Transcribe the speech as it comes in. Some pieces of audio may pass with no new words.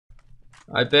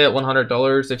I bet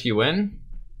 $100 if you win.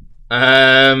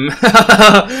 Okay.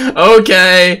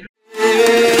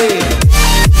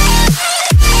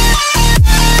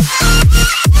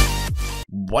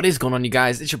 What is going on, you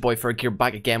guys? It's your boy Ferg here,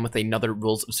 back again with another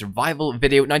Rules of Survival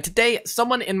video. Now today,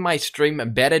 someone in my stream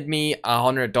betted me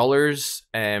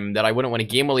 $100 that I wouldn't win a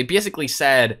game. Well, he basically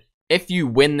said, if you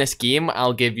win this game,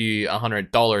 I'll give you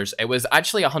 $100. It was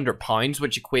actually £100,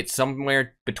 which equates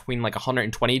somewhere between like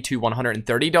 $120 to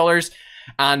 $130.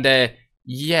 And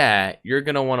yeah, you're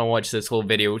gonna want to watch this whole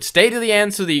video. Stay to the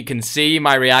end so that you can see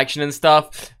my reaction and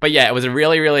stuff. But yeah, it was a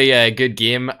really good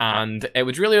game, and it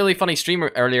was really funny stream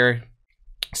earlier.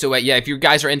 So yeah, if you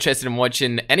guys are interested in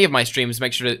watching any of my streams,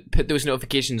 make sure to put those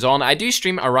notifications on. I do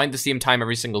stream around the same time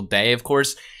every single day, of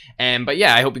course. But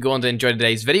yeah, I hope you go on to enjoy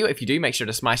today's video. If you do, make sure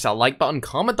to smash that like button,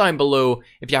 comment down below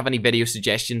if you have any video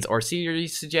suggestions or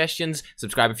series suggestions,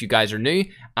 subscribe if you guys are new,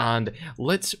 and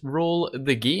let's roll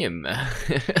the game.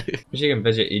 Wish you can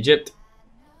visit Egypt.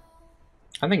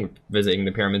 I think visiting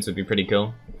the pyramids would be pretty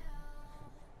cool.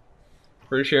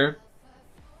 For sure.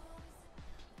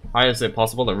 How is it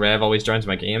possible that Rev always joins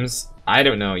my games? I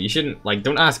don't know. You shouldn't, like,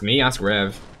 don't ask me, ask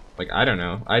Rev. Like, I don't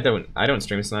know. I don't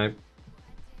stream snipe.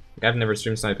 Like, I've never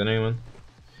stream sniped anyone.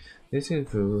 This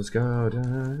infos go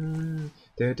down.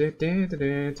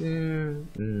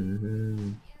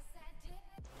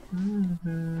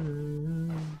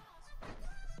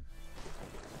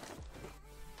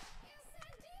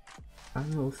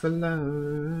 Oh, for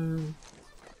love.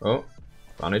 Oh,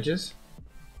 bondages.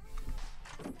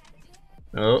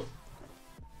 Oh,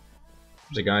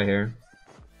 there's a guy here.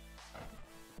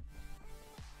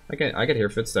 I could hear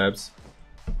footsteps.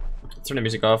 Let's turn the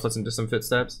music off. Listen to some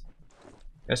footsteps.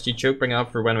 SG choke, bring it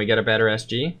up for when we get a better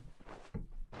SG.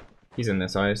 He's in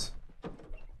this house.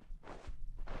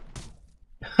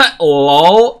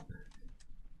 LOL.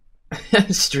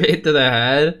 Straight to the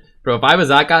head, bro. If I was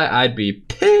that guy, I'd be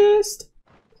pissed.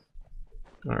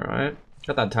 All right,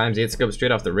 got that times 8 scope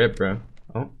straight off the rip, bro.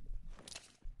 Oh.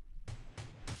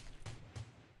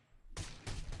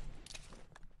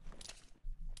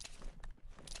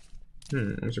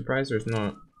 I'm surprised there's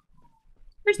not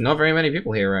very many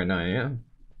people here right now, yeah.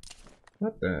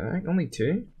 What the heck? Only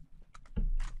 2?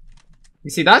 You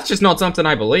see, that's just not something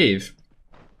I believe.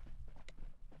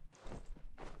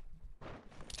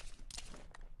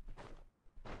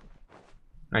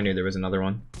 I knew there was another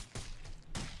one.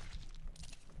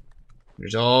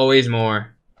 There's always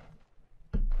more.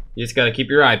 You just gotta keep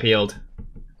your eye peeled.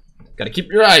 Gotta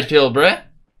keep your eyes peeled, bruh.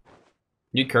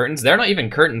 New curtains? They're not even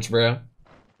curtains, bro.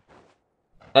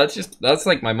 That's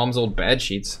like my mom's old bed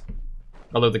sheets.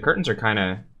 Although the curtains are kind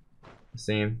of the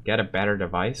same. Get a better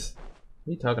device?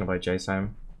 What are you talking about,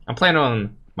 J-Sam? I'm playing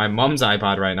on my mom's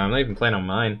iPod right now. I'm not even playing on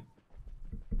mine.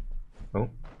 Oh.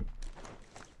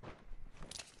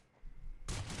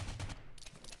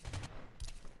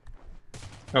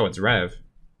 Oh, it's Rev.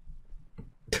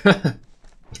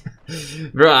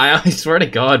 Bro, I swear to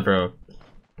God, bro.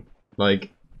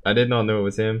 Like, I did not know it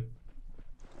was him.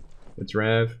 It's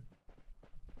Rev.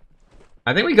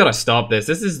 I think we gotta stop this.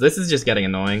 This is just getting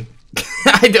annoying.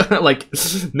 I don't like,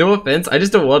 no offense. I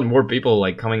just don't want more people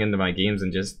like coming into my games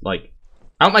and just like,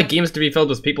 I want my games to be filled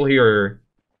with people who are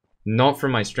not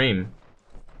from my stream.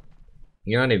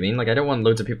 You know what I mean? Like, I don't want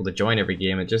loads of people to join every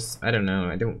game. It just, I don't know.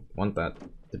 I don't want that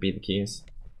to be the case.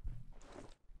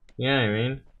 Yeah, I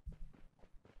mean,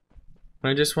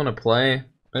 I just want to play.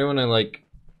 I don't want to like,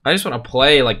 I just want to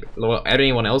play like what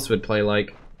anyone else would play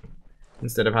like.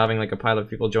 Instead of having like a pile of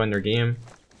people join their game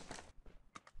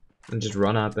and just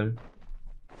run at them.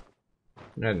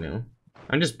 I don't know.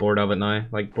 I'm just bored of it now.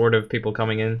 Like, bored of people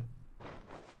coming in.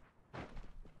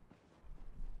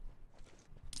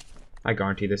 I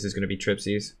guarantee this is going to be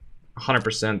Tripsies.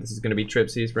 100% this is going to be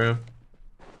Tripsies, bro.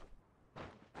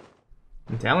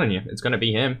 I'm telling you, it's going to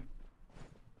be him.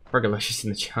 Fergalicious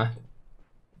in the chat.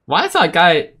 Why is that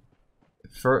guy...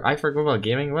 iFerg Mobile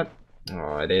Gaming? What?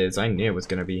 Oh, it is. I knew it was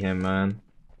gonna be him, man.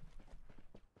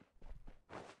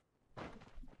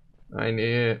 I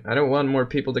knew it. I don't want more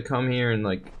people to come here and,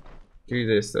 like, do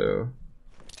this, though.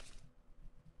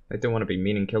 I don't want to be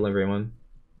mean and kill everyone.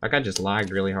 That guy just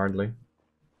lagged really hardly.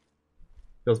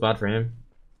 Feels bad for him.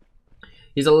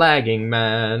 He's a lagging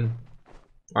man.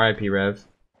 RIP Rev.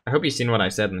 I hope you've seen what I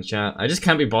said in the chat. I just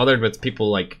can't be bothered with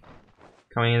people, like,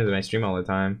 coming into my stream all the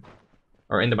time.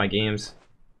 Or into my games.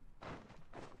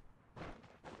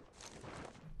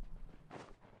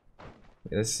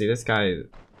 Let's see, this guy...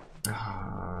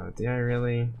 did I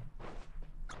really?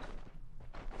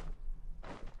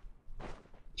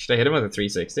 Should I hit him with a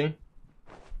 360?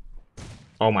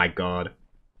 Oh my god.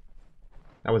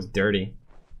 That was dirty.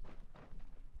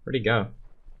 Where'd he go?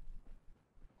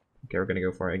 Okay, we're gonna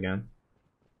go for it again.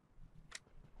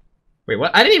 Wait,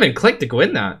 what? I didn't even click to go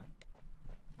in that.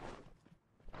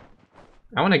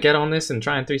 I want to get on this and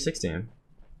try and 360 him.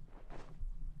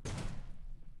 I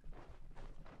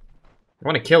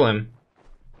want to kill him.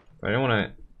 But I don't want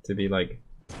it to be like...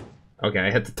 Okay,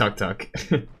 I hit the tuk-tuk.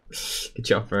 Good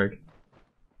job, Ferg.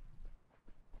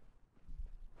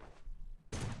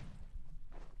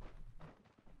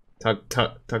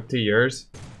 Tuck to yours?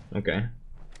 Okay.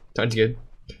 Sounds good.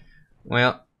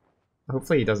 Well,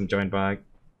 hopefully he doesn't join back.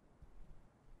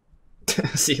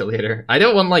 See you later. I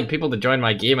don't want like people to join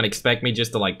my game and expect me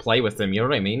just to like play with them, you know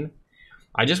what I mean?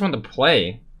 I just want to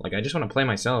play. Like, I just want to play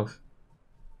myself.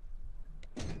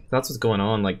 That's what's going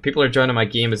on. Like, people are joining my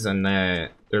games and they're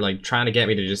like trying to get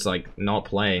me to just like not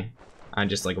play and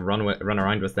just like run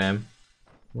around with them.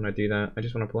 When I do that, I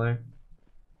just want to play.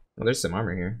 Oh, there's some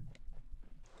armor here.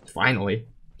 Finally.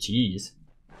 Jeez.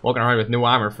 Walking around with no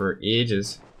armor for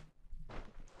ages.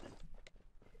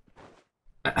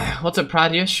 What's up,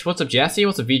 Pradesh? What's up, Jesse?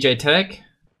 What's up, VJ Tech?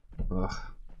 Ugh.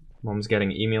 Mom's getting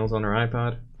emails on her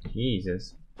iPad.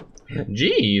 Jesus.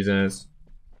 Jesus.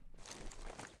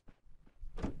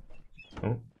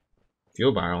 Oh.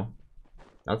 Fuel barrel.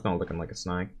 That's not looking like a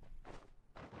snag.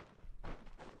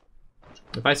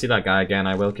 If I see that guy again,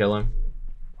 I will kill him.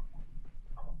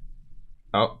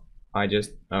 Oh.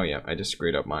 Oh yeah, I just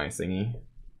screwed up my thingy.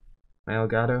 My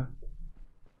Elgato.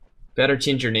 Better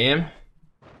change your name.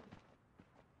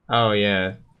 Oh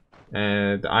yeah.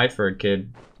 The iFerg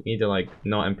kid. You need to like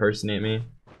not impersonate me.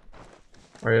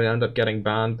 Or you'll end up getting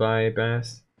banned by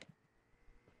Best.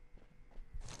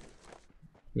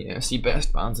 Yeah, see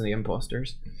Best bans on the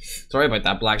imposters. Sorry about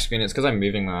that black screen, it's because I'm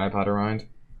moving my iPad around.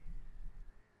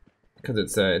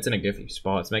 Because it's in a goofy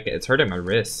spot. It's hurting my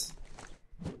wrists.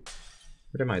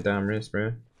 Hurting my damn wrist,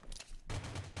 bro.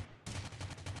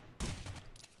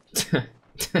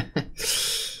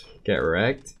 Get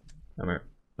wrecked. Am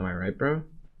I right, bro?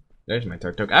 There's my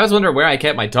tuk-tuk. I was wondering where I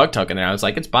kept my tuk-tuk and I was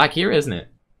like, it's back here, isn't it?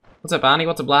 What's up, Annie?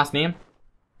 What's up, last name?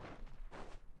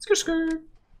 Skr.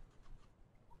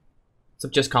 What's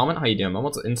up, just comment? How you doing, man?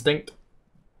 What's up, instinct?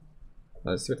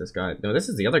 Let's see what this guy... No, this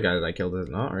is the other guy that I killed, is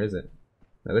it not? Or is it?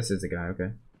 No, this is the guy, okay.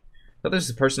 I thought this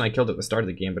is the person I killed at the start of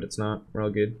the game, but it's not. We're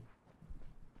all good.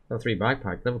 Level 3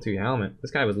 backpack, level 2 helmet.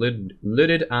 This guy was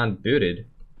looted and booted.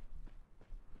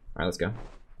 Alright, let's go.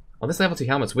 Oh, this level 2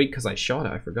 helmet's weak because I shot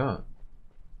it, I forgot.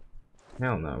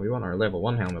 Hell no, we want our level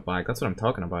 1 helmet back. That's what I'm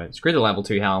talking about. Screw the level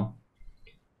 2 helm.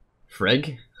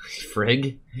 Frig?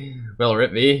 Frig? Well,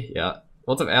 rip me. Yeah.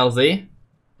 What's up, LZ?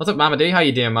 What's up, Mamadou? How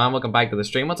you doing, man? Welcome back to the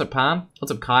stream. What's up, Pam?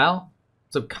 What's up, Kyle?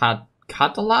 What's up,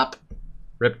 Catalap?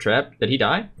 Rip Trap. Did he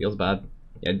die? Feels bad.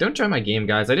 Yeah, don't join my game,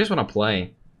 guys. I just want to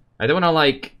play. I don't want to,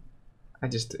 like...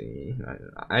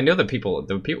 I know the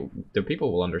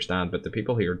people will understand, but the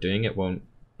people who are doing it won't.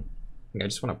 I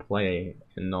just want to play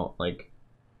and not, like,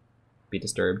 be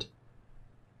disturbed.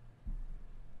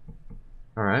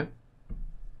 Alright.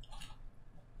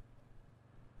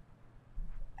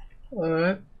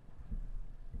 Alright.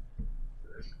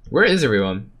 Where is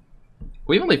everyone?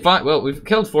 We've only we've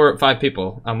killed 5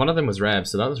 people, and one of them was Rev,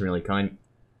 so that was really kind.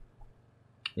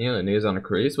 You know, he was on a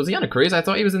cruise. Was he on a cruise? I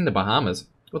thought he was in the Bahamas.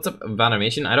 What's up,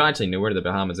 Vanimation? I don't actually know where the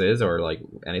Bahamas is, or, like,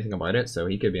 anything about it, so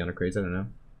he could be on a cruise, I don't know.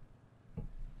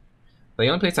 The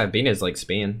only place I've been is, like,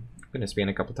 Spain. I've been to Spain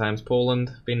a couple times.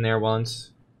 Poland, been there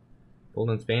once.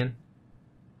 Poland, Spain.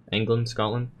 England,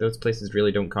 Scotland. Those places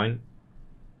really don't count.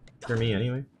 For me,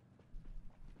 anyway.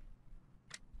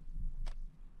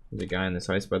 There's a guy in this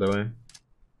house, by the way. In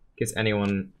case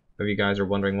anyone of you guys are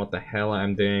wondering what the hell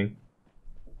I'm doing.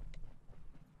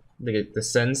 The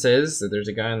sense is that there's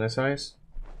a guy in this house.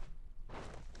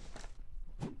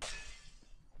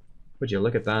 Would you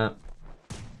look at that?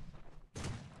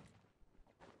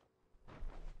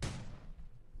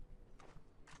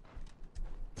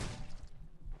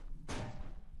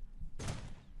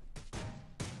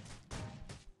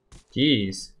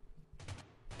 Jeez.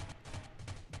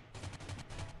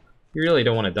 You really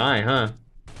don't want to die, huh?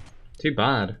 Too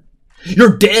bad.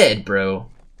 You're dead, bro!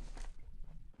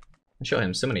 I shot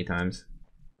him so many times.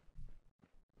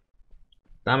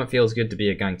 Damn, it feels good to be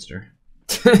a gangster.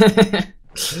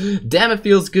 Damn, it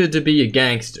feels good to be a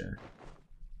gangster.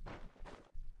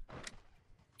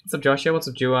 What's up, Joshua? What's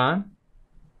up, Joanne?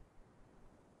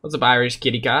 What's up, Irish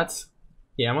kitty cats?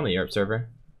 Yeah, I'm on the Europe server.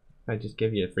 I just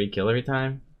give you a free kill every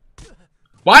time.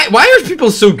 Why are people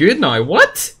so good now?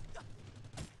 What?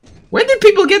 When did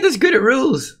people get this good at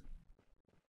rules?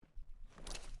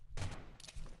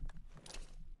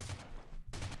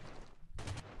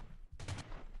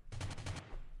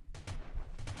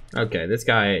 Okay, this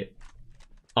guy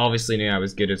obviously knew I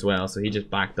was good as well, so he just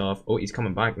backed off. Oh, he's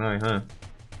coming back now, huh?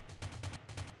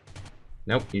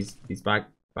 Nope, he's back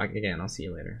again. I'll see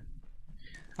you later.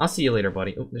 I'll see you later,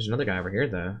 buddy. Oh, there's another guy over here,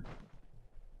 though.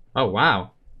 Oh,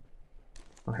 wow.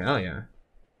 Oh, hell yeah.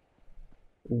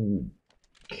 Ooh.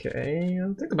 Okay,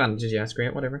 I'll take the bandages, yeah,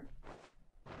 great, whatever.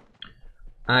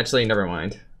 Actually, never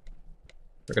mind.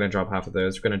 We're gonna drop half of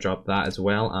those. We're gonna drop that as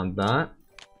well, and that.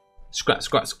 Scrap.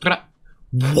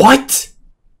 What?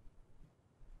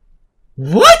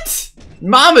 What?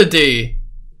 Mamadou!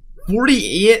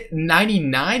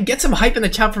 48.99? Get some hype in the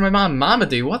chat for my man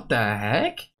Mamadou. What the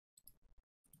heck?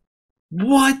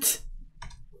 What?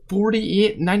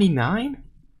 48.99?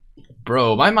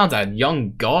 Bro, my man's a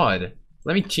young god.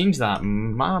 Let me change that.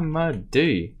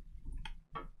 Mamadou.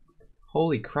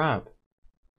 Holy crap.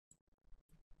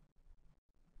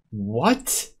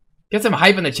 What? Get some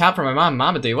hype in the chat for my man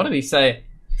Mamadou. What did he say?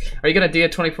 Are you gonna do a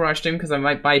 24-hour stream because I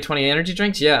might buy 20 energy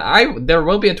drinks? Yeah, there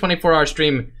will be a 24-hour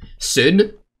stream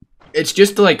soon. It's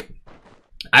just like,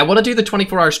 I want to do the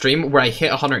 24-hour stream where I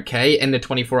hit 100k in the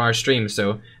 24-hour stream,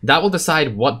 so that will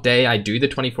decide what day I do the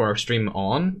 24-hour stream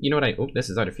on. You know what oh, this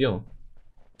is out of fuel.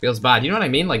 Feels bad. You know what I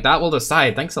mean? Like, that will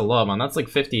decide. Thanks a lot, man. That's like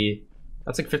 50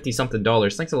 something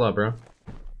dollars. Thanks a lot, bro.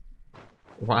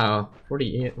 Wow.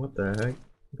 48. What the heck?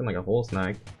 Looking like a whole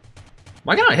snag.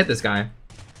 Why can't I hit this guy?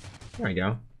 There we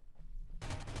go.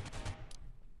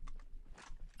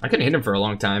 I couldn't hit him for a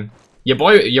long time. Your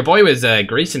boy was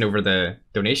greasing over the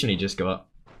donation he just got.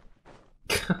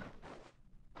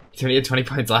 He donated 20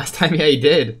 points last time? Yeah, he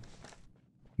did.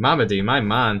 Mamadou, my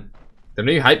man. The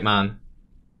new hype man.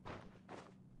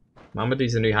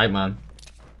 Mamadou's the new hype man.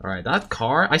 Alright, that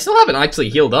car... I still haven't actually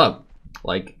healed up.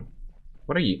 Like,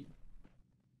 what are you...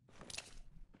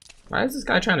 Why is this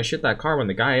guy trying to shoot that car when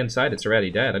the guy inside it's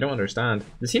already dead? I don't understand.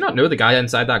 Does he not know the guy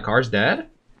inside that car's dead?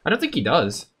 I don't think he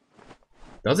does.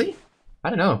 Does he? I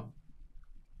don't know.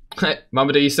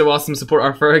 Mamadou, you so awesome. Support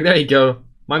our Ferg. There you go.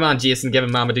 My man Jason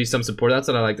giving Mamadou some support. That's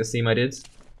what I like to see, my dudes.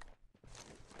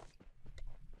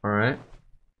 Alright.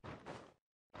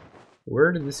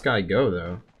 Where did this guy go,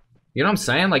 though? You know what I'm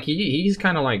saying? Like, he's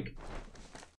kind of like...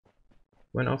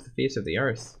 went off the face of the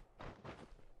earth.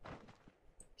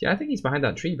 Yeah, I think he's behind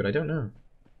that tree, but I don't know.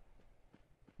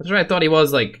 That's what I thought he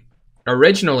was, like...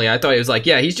 Originally, I thought he was like,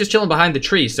 yeah, he's just chilling behind the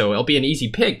tree, so it'll be an easy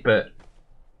pick, but...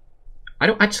 I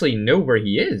don't actually know where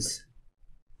he is.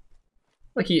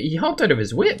 Like, he hopped out of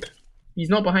his whip. He's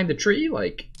not behind the tree,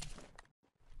 like...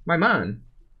 My man.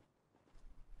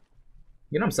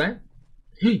 You know what I'm saying?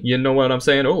 You know what I'm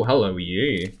saying? Oh, hello,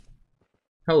 yeah.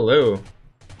 Hello.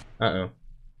 Uh-oh.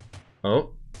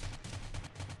 Oh.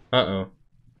 Uh-oh.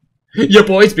 Your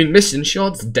boy's been missing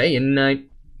shots day and night.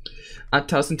 I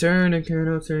toss and turn and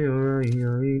cannot say alright.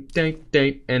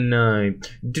 Day and night.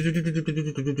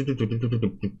 The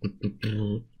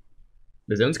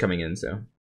zone's coming in, so.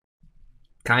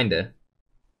 Kinda.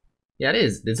 Yeah, it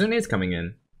is. The zone is coming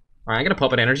in. Alright, I'm gonna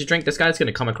pop an energy drink. This guy's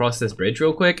gonna come across this bridge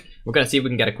real quick. We're gonna see if we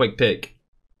can get a quick pick.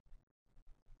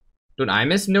 Don't I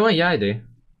miss Noah? Yeah, I do.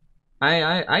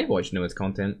 I watch Noah's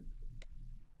content.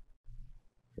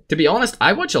 To be honest,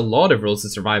 I watch a lot of Rules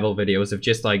of Survival videos of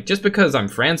just because I'm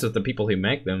friends with the people who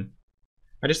make them.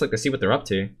 I just like to see what they're up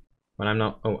to. When I'm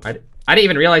not... Oh, I didn't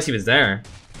even realize he was there.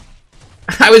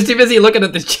 I was too busy looking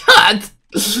at the chat!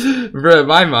 Bro,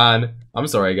 my man. I'm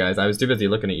sorry, guys. I was too busy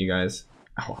looking at you guys.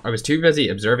 Oh, I was too busy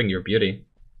observing your beauty.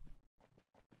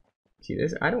 See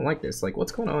this? I don't like this. Like,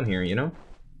 what's going on here, you know?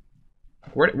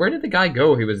 Where did the guy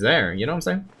go who was there? You know what I'm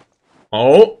saying?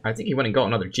 Oh! I think he went and got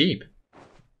another Jeep.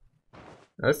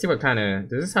 Let's see what kind of...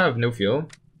 Does this have no fuel?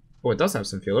 Oh, it does have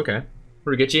some fuel. Okay.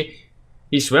 Rugichi.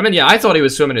 He's swimming? Yeah, I thought he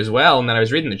was swimming as well. And then I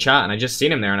was reading the chat and I just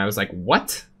seen him there and I was like,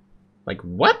 what? Like,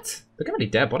 what? Look how many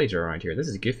dead bodies are around here. This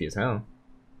is goofy as hell.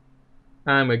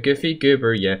 I'm a goofy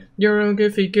goober, yeah. You're a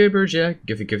goofy goober, yeah.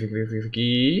 Goofy, goofy, goofy,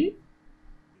 goofy.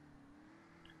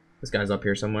 This guy's up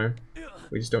here somewhere.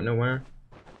 We just don't know where.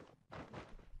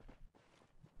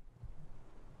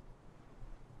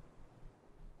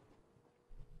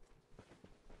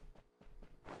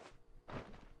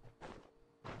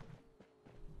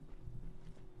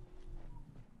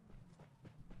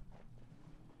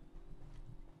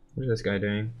 What is this guy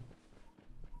doing?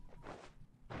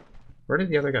 Where did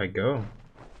the other guy go?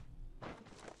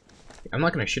 I'm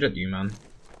not gonna shoot at you, man.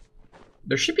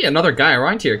 There should be another guy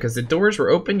around here, because the doors were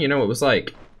open, you know, it was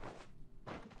like...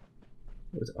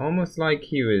 It was almost like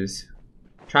he was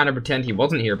trying to pretend he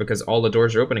wasn't here because all the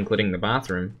doors are open, including the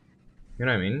bathroom. You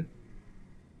know what I mean?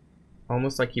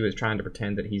 Almost like he was trying to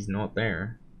pretend that he's not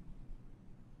there.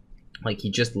 Like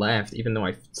he just left, even though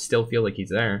I still feel like he's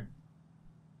there.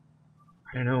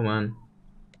 I don't know, man.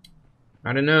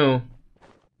 I don't know.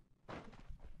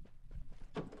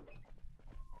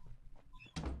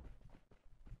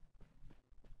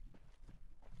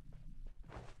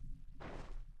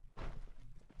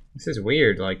 This is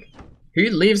weird, like, who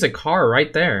leaves a car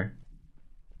right there?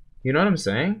 You know what I'm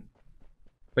saying?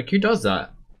 Like, who does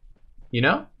that? You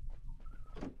know?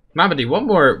 Mamadi, one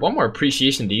more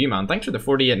appreciation to you, man. Thanks for the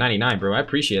 48.99, bro. I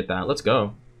appreciate that. Let's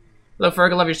go. Hello,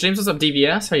 Ferg. I love your streams. What's up,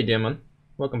 DVS? How you doing, man?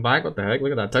 Welcome back. What the heck?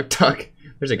 Look at that tuk-tuk.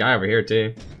 There's a guy over here,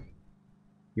 too.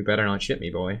 You better not shit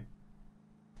me, boy.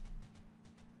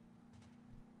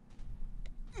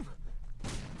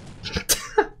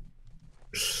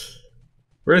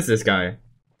 Where is this guy?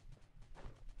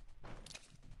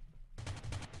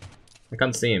 I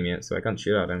can't see him yet, so I can't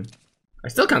shoot at him. I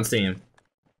still can't see him.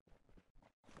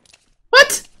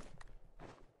 What?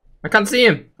 I can't see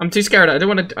him. I'm too scared. I don't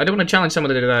want to challenge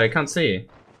someone that I can't see.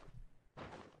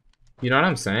 You know what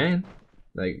I'm saying?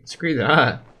 Like, screw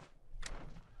that.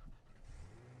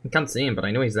 I can't see him, but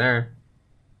I know he's there.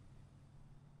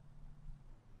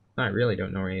 I really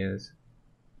don't know where he is.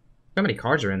 How many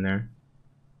cars are in there?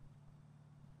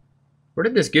 Where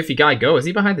did this goofy guy go? Is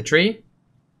he behind the tree?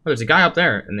 Oh, there's a guy up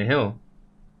there in the hill.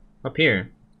 Up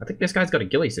here. I think this guy's got a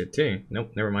ghillie suit too.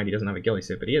 Nope, never mind. He doesn't have a ghillie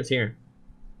suit, but he is here.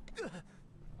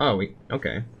 Oh,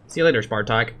 okay. See you later,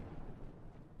 Spartak.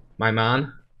 My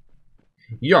man.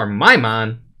 You are my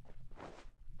man.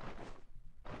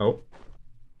 Oh.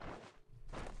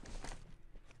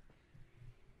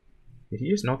 Did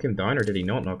he just knock him down, or did he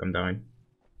not knock him down?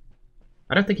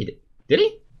 I don't think he did. Did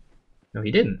he? No, he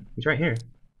didn't. He's right here.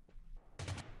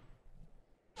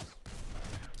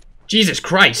 Jesus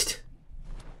Christ!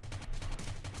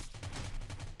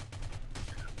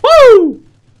 Woo!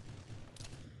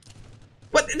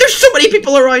 What? There's so many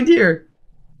people around here!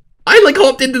 I like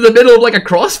hopped into the middle of like a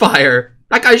crossfire.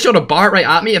 That guy shot a bar right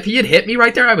at me. If he had hit me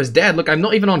right there, I was dead. Look, I'm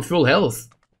not even on full health.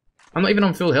 I'm not even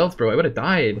on full health, bro. I would have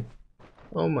died.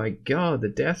 Oh my god, the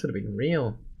death would have been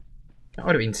real. That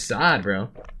would have been sad, bro.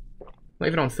 Not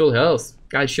even on full health.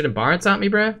 Guys shooting bars at me,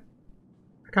 bro.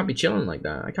 I can't be chilling like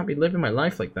that. I can't be living my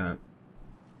life like that.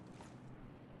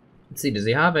 Let's see, does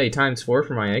he have a ×4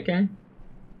 for my AK?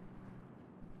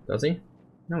 Does he?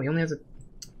 No, he only has a...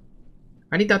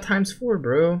 I need that ×4,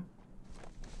 bro.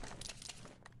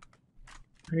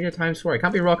 I need a ×4. I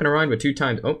can't be rocking around with 2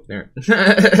 times. Oh, there.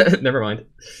 Never mind.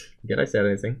 Forget I said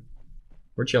anything.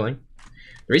 We're chilling.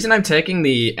 The reason I'm taking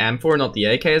the M4, not the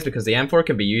AK, is because the M4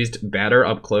 can be used better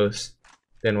up close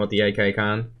than what the AK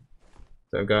can.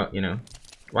 So I've got, you know...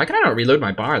 Why can I not reload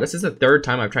my bar? This is the 3rd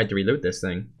time I've tried to reload this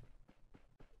thing.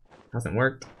 Hasn't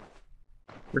worked.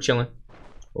 We're chilling.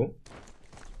 Oh.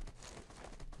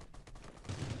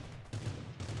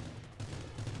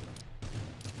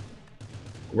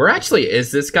 Where actually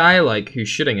is this guy, like, who's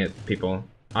shooting at people?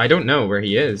 I don't know where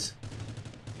he is.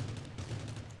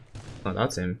 Oh,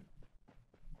 that's him.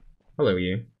 Hello,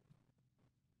 you.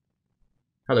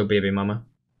 Hello, baby mama.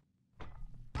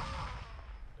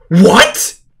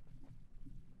 What?!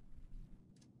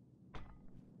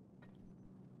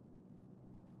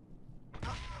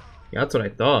 Yeah, that's what I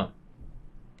thought.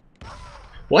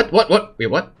 What? Wait,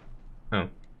 what? Oh.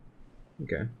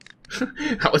 Okay.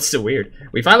 That was so weird.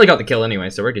 We finally got the kill anyway,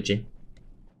 so we're Gucci.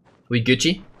 We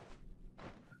Gucci?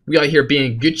 We out here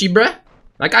being Gucci, bruh?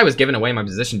 That guy was giving away my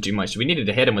position too much. We needed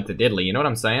to hit him with the diddly, you know what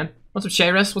I'm saying? What's up,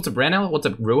 Shayris? What's up, Brenel? What's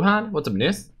up, Rohan? What's up,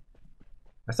 Nis?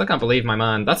 I still can't believe my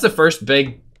man. That's the first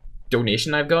big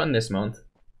donation I've gotten this month.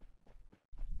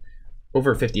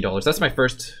 Over $50. That's my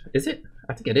first... Is it?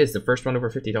 I think it is the first one over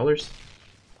 $50.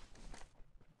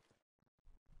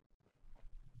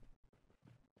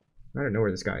 I don't know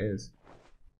where this guy is.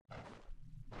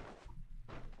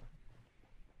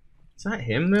 Is that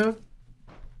him, though?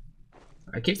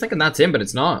 I keep thinking that's him, but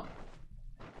it's not.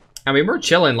 I mean, we're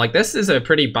chilling. Like, this is a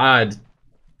pretty bad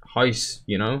house,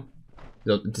 you know?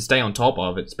 To stay on top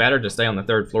of. It's better to stay on the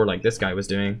 3rd floor like this guy was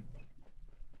doing.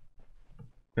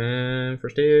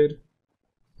 First aid.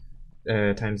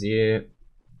 ×8.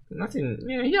 Nothing,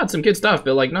 yeah, he had some good stuff,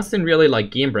 but like nothing really like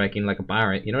game breaking like a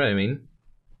Barrett, you know what I mean?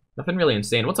 Nothing really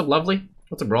insane. What's up, Lovely?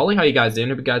 What's up, Raleigh? How you guys doing?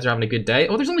 Hope you guys are having a good day.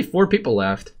 Oh, there's only 4 people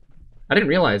left. I didn't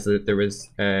realize that there was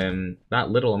that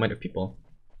little amount of people.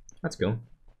 Let's go.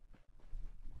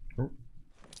 Oh.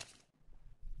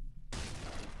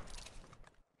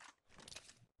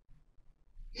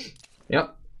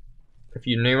 Yep. If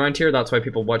you're new around here, that's why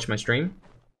people watch my stream.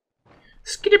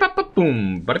 Skitty ba ba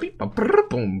boom, ba beep ba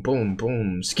boom boom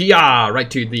boom. Skia right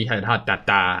to the head, hot da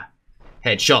da.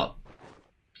 Headshot.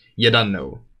 You don't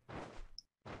know.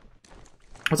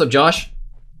 What's up, Josh?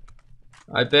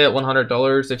 I bet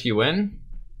 $100 if you win.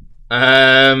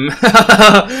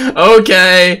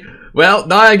 Okay. Well,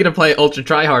 now I'm gonna play ultra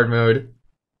tryhard mode.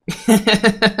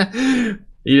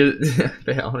 You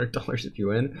pay $100 if you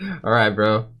win. All right,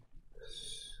 bro.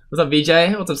 What's up,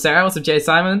 VJ? What's up, Sarah? What's up, Jay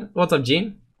Simon? What's up,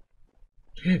 Gene?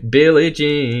 Billie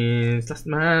Jean's lost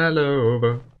my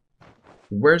lover.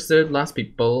 Where's the last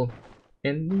people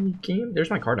in the game? There's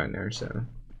my card on there, so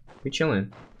we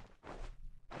chilling.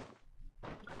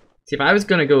 See, if I was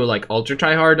gonna go like ultra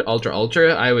tryhard,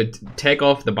 ultra, I would take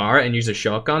off the bar and use a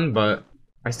shotgun, but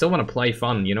I still want to play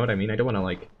fun. You know what I mean? I don't want to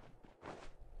like,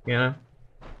 you know,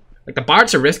 like the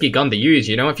bar's a risky gun to use.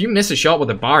 You know, if you miss a shot with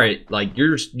a bar, like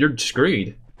you're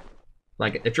screwed.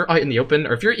 Like if you're out in the open,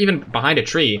 or if you're even behind a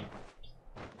tree.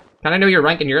 Can I know your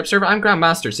rank in Europe server? I'm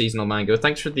Grandmaster Seasonal Mango.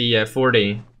 Thanks for the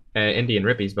 40 Indian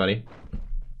rupees, buddy.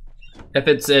 If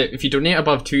it's if you donate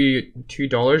above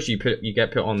 $2, you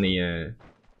get put on the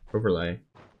overlay.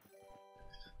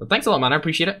 Well, thanks a lot, man. I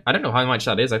appreciate it. I don't know how much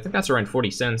that is. I think that's around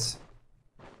 40 cents.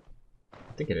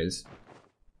 I think it is.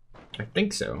 I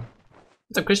think so.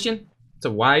 What's up, Christian? What's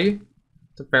up, Why?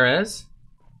 What's up, Perez?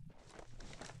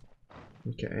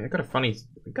 Okay, I got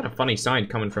a funny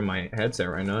sound coming from my headset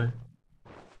right now.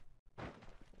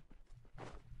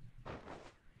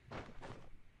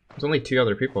 There's only 2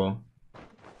 other people.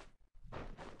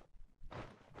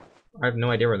 I have no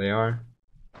idea where they are.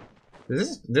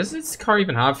 Does this car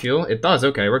even have fuel? It does.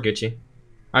 Okay, we're Gucci.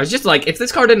 I was just like, if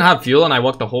this car didn't have fuel and I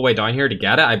walked the whole way down here to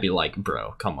get it, I'd be like,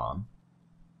 bro, come on.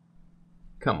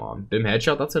 Come on. Boom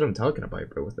headshot? That's what I'm talking about,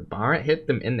 bro. With the bar, it hit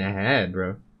them in the head,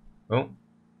 bro. Oh.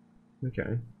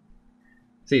 Okay.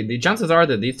 See, the chances are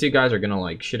that these 2 guys are gonna,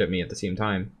 like, shit at me at the same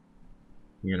time.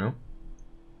 You know?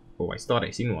 Oh, I thought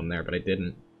I seen one there, but I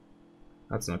didn't.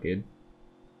 That's not good.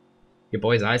 Your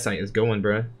boy's eyesight is going,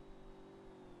 bro.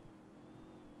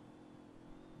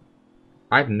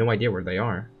 I have no idea where they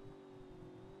are.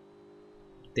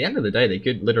 At the end of the day, they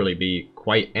could literally be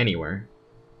quite anywhere.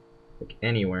 Like,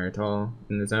 anywhere at all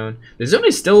in the zone. The zone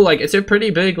is still, like, it's a pretty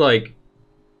big, like...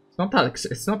 It's not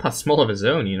that small of a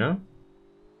zone, you know?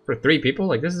 For 3 people,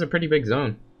 like, this is a pretty big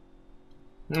zone.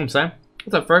 You know what I'm saying?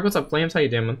 What's up, Ferg? What's up, Flames? How you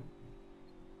doing, man?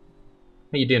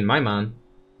 How you doing, my man?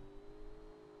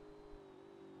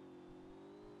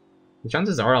 The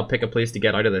chances are I'll pick a place to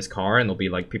get out of this car and there'll be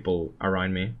like people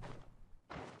around me.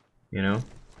 You know?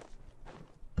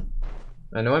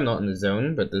 I know I'm not in the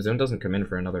zone, but the zone doesn't come in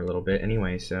for another little bit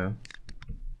anyway, so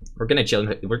we're gonna chill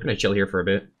here for a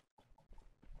bit.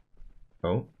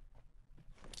 Oh.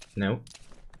 No.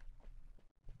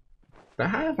 Do I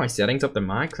have my settings up to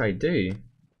max? I do.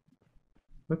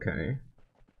 Okay.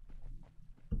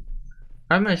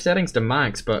 I have my settings to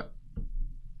max, but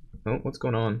oh, what's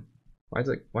going on? Why is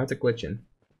it glitching?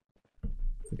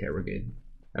 Okay, we're good.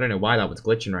 I don't know why that was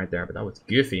glitching right there, but that was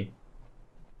goofy.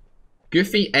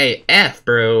 Goofy AF,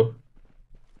 bro.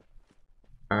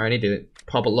 Alright, I need to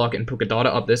pop a lock and polka dot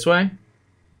it up this way.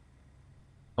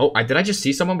 Oh, did I just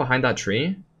see someone behind that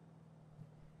tree?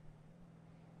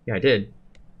 Yeah, I did.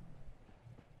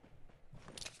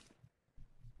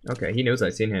 Okay, he knows I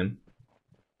seen him.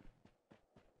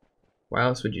 Why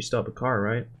else would you stop a car,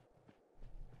 right?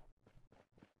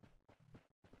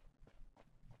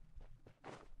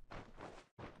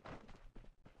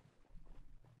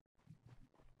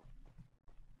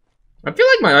 I feel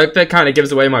like my outfit kind of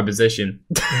gives away my position.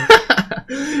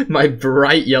 My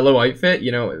bright yellow outfit,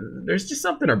 you know, there's just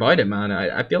something about it, man.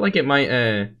 I feel like it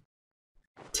might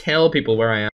tell people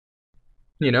where I am.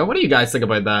 You know, what do you guys think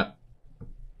about that?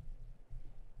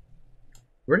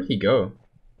 Where did he go?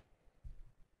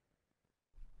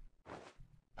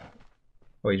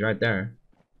 Oh, he's right there.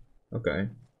 Okay.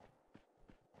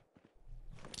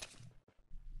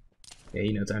 Yeah,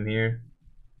 he knows I'm here.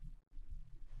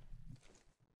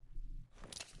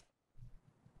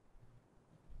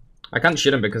 I can't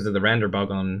shoot him because of the render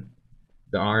bug on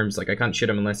the arms. Like, I can't shoot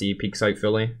him unless he peeks out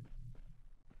fully.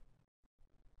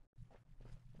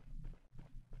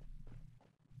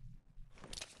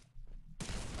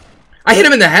 I hit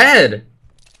him in the head!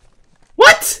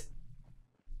 What?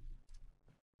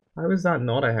 How is that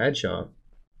not a headshot?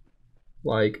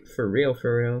 Like, for real,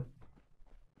 for real.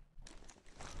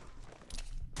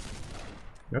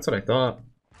 That's what I thought.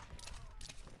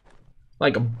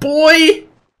 Like, boy!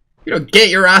 You know, get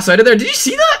your ass out of there. Did you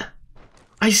see that?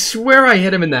 I swear I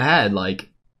hit him in the head, like,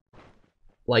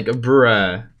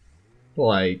 bruh.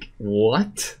 Like,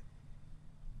 what?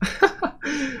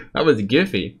 That was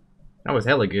goofy. That was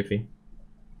hella goofy.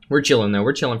 We're chilling though.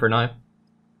 We're chilling for now.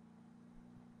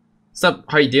 What's up?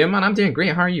 How you doing, man? I'm doing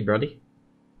great. How are you, buddy?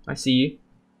 I see you.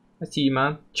 I see you,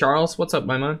 man. Charles, what's up,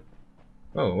 my man?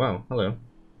 Oh, wow. Hello.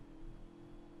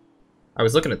 I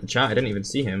was looking at the chat. I didn't even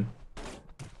see him.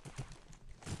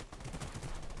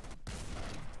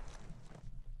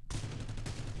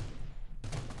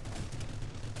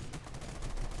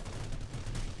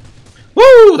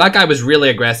 Woo! That guy was really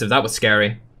aggressive. That was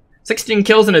scary. 16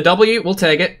 kills and a W. We'll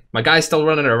take it. My guy's still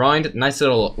running around. Nice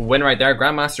little win right there.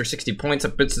 Grandmaster 60 points.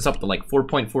 That puts us up to like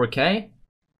 4.4k.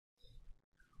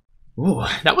 Ooh,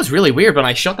 that was really weird. But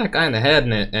I shot that guy in the head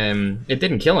and it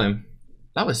didn't kill him.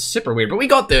 That was super weird. But we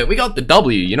got the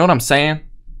W. You know what I'm saying?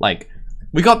 Like,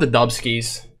 we got the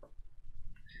dubskis.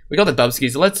 We got the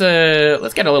dubskis.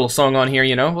 Let's get a little song on here.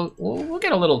 You know, we'll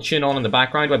get a little tune on in the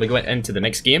background while we go into the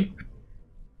next game.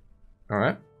 All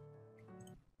right.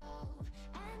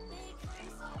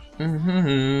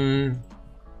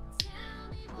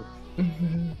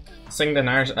 Sing the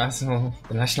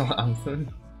national anthem.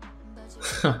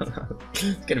 It's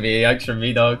gonna be extra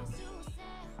me, dog.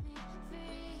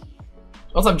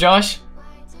 What's up, Josh?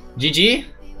 GG?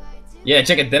 Yeah,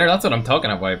 chicken dinner. That's what I'm talking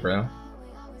about, bro.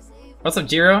 What's up,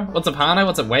 Jiro? What's up, Hannah?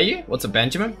 What's up, Wayu? What's up,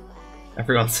 Benjamin?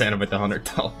 Everyone's saying about the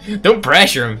 $100. Don't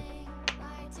pressure him.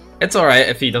 It's alright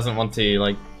if he doesn't want to,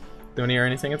 like, donate or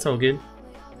anything. It's all good.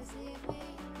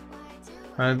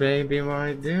 Hi, baby,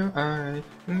 why do I?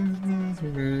 Dun,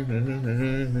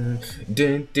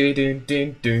 dun, dun,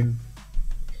 dun, dun.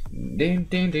 Dun,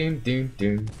 dun, dun, dun,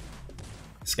 dun.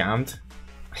 Scammed.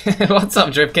 What's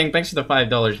up, Drift King? Thanks for the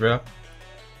 $5, bro.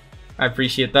 I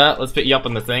appreciate that. Let's put you up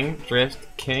on the thing,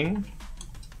 Drift King.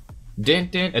 Dun,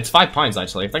 dun. It's £5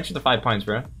 actually. Thanks for the £5,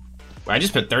 bro. Wait, I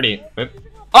just put 30. Oop.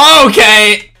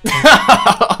 Okay!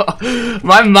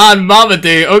 My man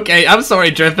Mamadou. Okay, I'm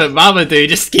sorry, Drift, but Mamadou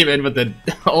just came in with the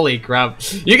holy crap.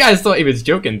 You guys thought he was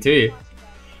joking too.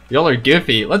 Y'all are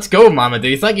goofy. Let's go,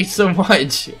 Mamadou. Thank you so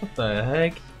much. What the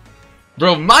heck?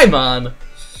 Bro, my man.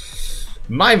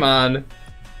 My man.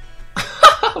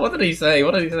 What did he say?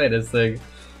 What did he say this thing?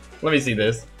 Let me see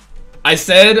this. I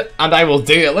said, and I will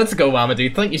do it. Let's go,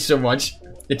 Mamadou. Thank you so much.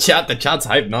 The chat's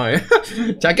hype now.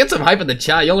 Chat, get some hype in the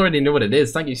chat. You already know what it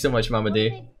is. Thank you so much,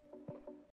 Mamadou.